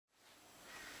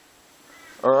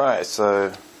Alright,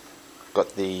 so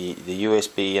got the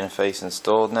USB interface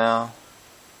installed now.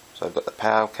 So I've got the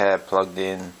power cab plugged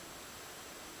in,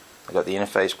 I've got the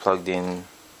interface plugged in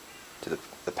to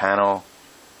the panel,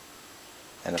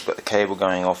 and I've got the cable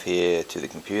going off here to the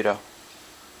computer.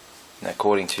 And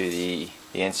according to the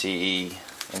NCE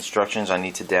instructions, I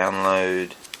need to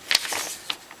download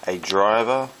a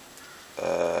driver.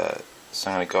 So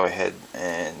I'm going to go ahead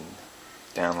and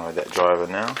download that driver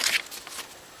now,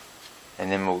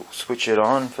 and then we'll switch it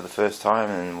on for the first time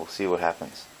and we'll see what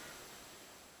happens.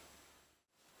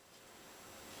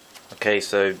 Okay,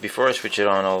 so before I switch it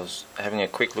on, I was having a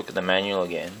quick look at the manual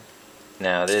again.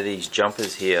 Now there are these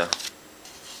jumpers here,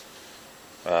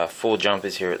 4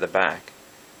 jumpers here at the back,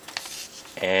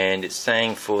 and it's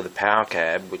saying for the power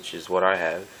cab, which is what I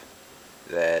have,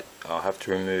 that I'll have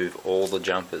to remove all the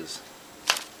jumpers.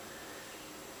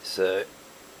 So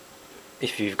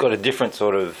if you've got a different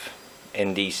sort of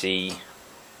NDC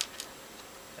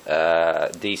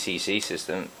DCC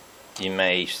system, you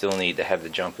may still need to have the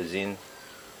jumpers in,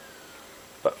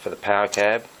 but for the power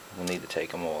cab we'll need to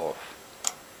take them all off.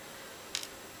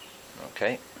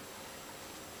 Okay,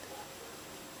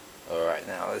 alright,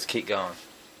 now let's keep going.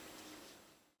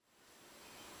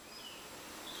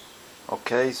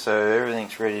 Okay, so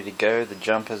everything's ready to go, the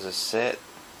jumpers are set.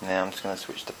 Now I'm just going to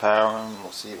switch the power on and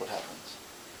we'll see what happens.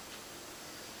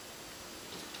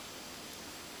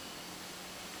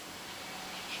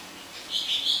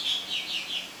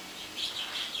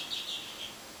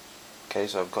 Okay,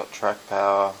 so I've got track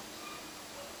power,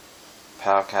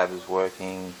 power cab is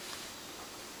working,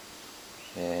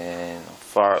 and I'll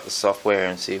fire up the software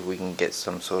and see if we can get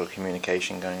some sort of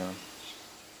communication going on.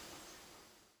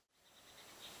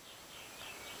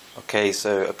 Okay,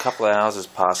 so a couple of hours has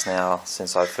passed now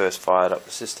since I first fired up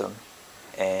the system,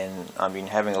 and I've been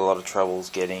having a lot of troubles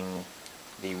getting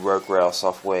the rope rail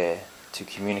software to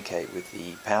communicate with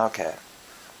the power cab.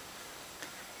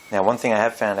 Now, one thing I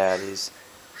have found out is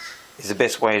the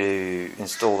best way to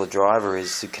install the driver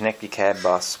is to connect your cab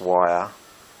bus wire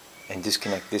and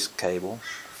disconnect this cable,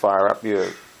 fire up your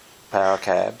power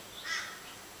cab,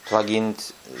 plug in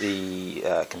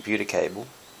the computer cable,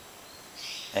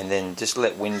 and then just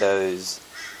let Windows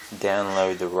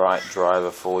download the right driver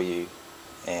for you,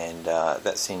 and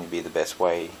that seemed to be the best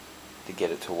way to get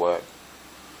it to work.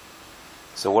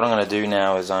 So what I'm going to do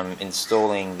now is I'm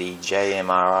installing the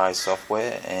JMRI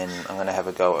software, and I'm going to have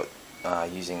a go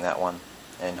at using that one,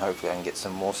 and hopefully I can get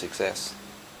some more success.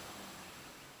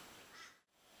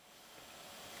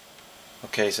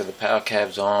 Okay, so the power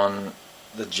cab's on,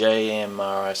 the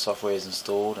JMRI software is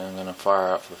installed, and I'm going to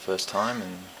fire up for the first time,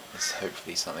 and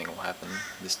hopefully something will happen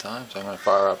this time. So I'm going to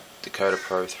fire up Dakota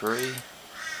Pro 3.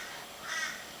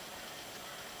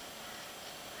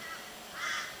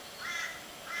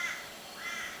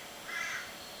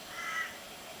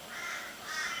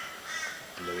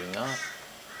 Gluing up.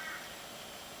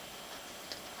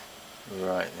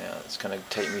 Right, now it's going to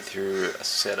take me through a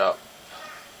setup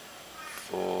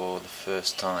for the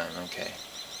first time. Okay.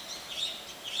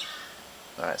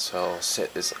 Alright, so I'll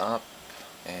set this up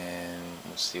and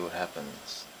we'll see what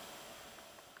happens.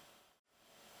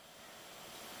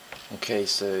 Okay,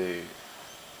 so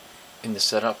in the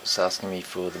setup it's asking me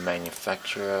for the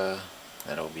manufacturer.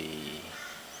 That'll be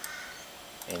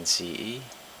NCE.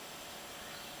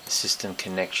 The system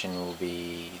connection will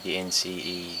be the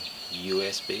NCE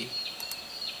USB.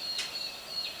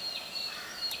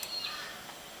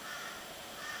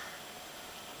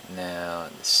 Now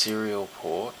the serial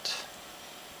port,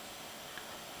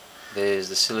 there's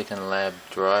the Silicon Lab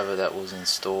driver that was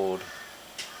installed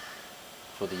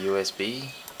for the USB,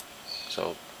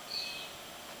 so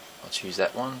I'll choose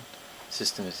that one.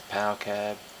 System is the power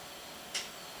cab.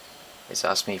 It's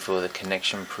asked me for the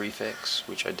connection prefix,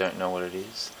 which I don't know what it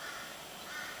is.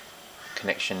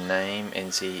 Connection name,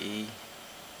 NCE.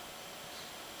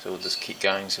 So we'll just keep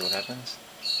going, see what happens.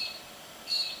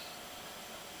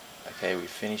 Okay, we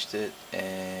finished it,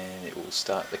 and it will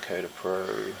start Dakota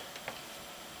Pro.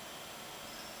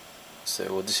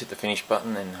 So we'll just hit the finish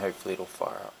button and hopefully it'll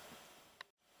fire up.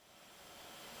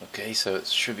 Okay, so it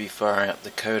should be firing up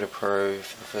Dakota Pro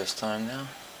for the first time now.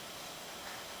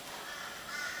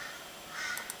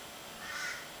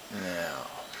 Now,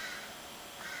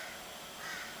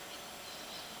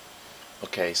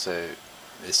 okay, so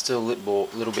there's still a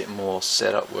little bit more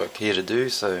setup work here to do,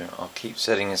 so I'll keep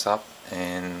setting this up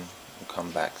and we'll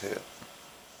come back to it.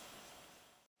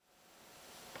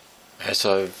 Okay,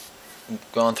 so I've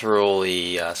gone through all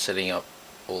the setting up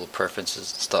all the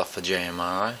preferences and stuff for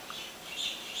JMRI.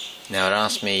 Now it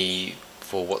asked me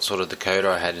for what sort of decoder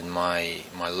I had in my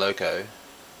loco,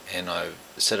 and I've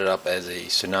set it up as a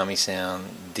tsunami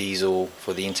sound diesel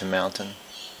for the Intermountain,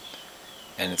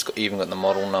 and it's even got the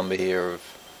model number here of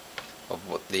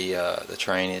what the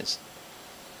train is.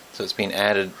 So it's been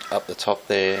added up the top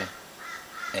there,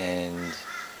 and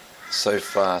so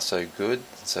far so good.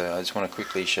 So I just want to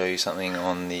quickly show you something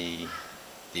on the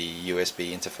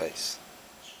USB interface.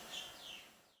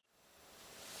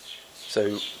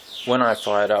 So when I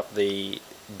fired up the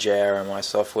JMRI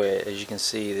software, as you can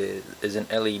see, there's an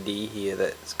LED here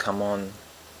that's come on,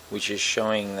 which is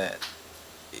showing that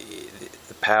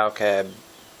the power cab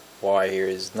wire here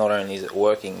is not only is it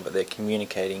working, but they're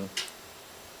communicating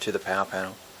to the power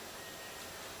panel.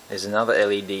 There's another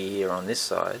LED here on this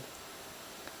side,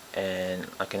 and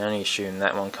I can only assume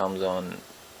that one comes on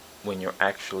when you're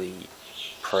actually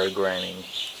programming.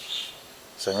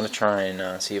 So I'm going to try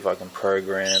and see if I can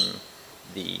program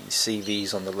the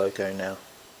CVs on the loco now.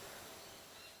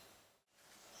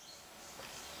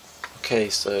 Okay,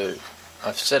 so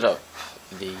I've set up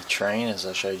the train as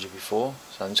I showed you before,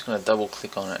 so I'm just going to double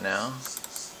click on it now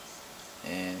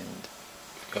and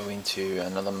go into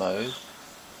another mode.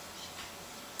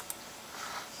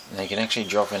 Now you can actually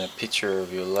drop in a picture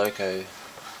of your loco.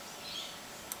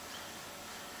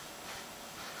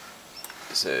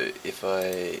 So if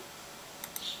I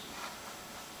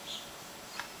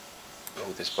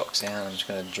pull this box down, I'm just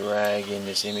going to drag in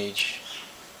this image,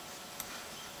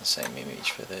 the same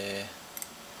image for there.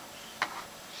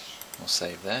 We'll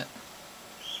save that.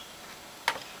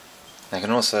 I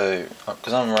can also,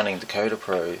 because I'm running Decoder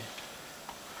Pro,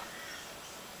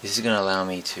 this is going to allow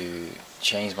me to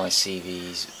change my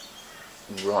CVs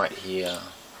right here,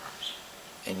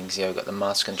 and you can see I've got the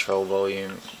master control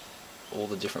volume, all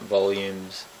the different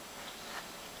volumes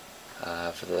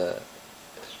for the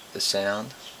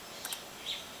sound.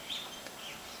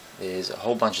 There's a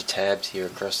whole bunch of tabs here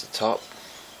across the top,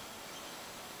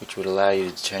 which would allow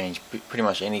you to change pretty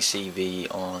much any CV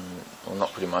on, or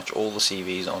not pretty much, all the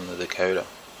CVs on the decoder.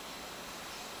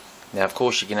 Now of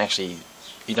course you can actually,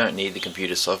 you don't need the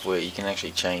computer software, you can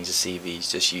actually change the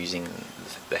CVs just using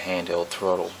the handheld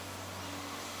throttle.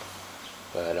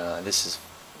 But this is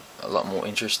a lot more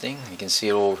interesting. You can see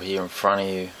it all here in front of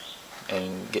you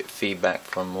and get feedback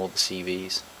from all the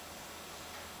CVs.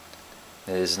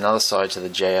 There's another side to the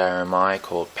JMRI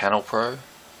called Panel Pro,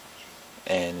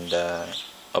 and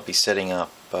I'll be setting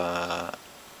up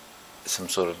some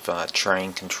sort of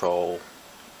train control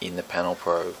in the Panel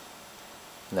Pro.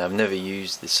 Now I've never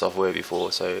used this software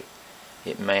before, so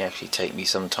it may actually take me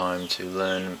some time to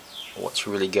learn what's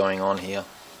really going on here.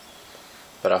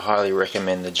 But I highly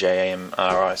recommend the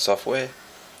JMRI software.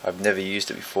 I've never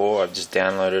used it before, I've just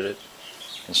downloaded it,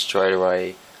 and straight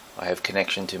away I have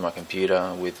connection to my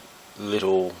computer with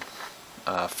little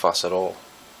fuss at all.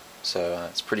 So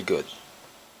it's pretty good.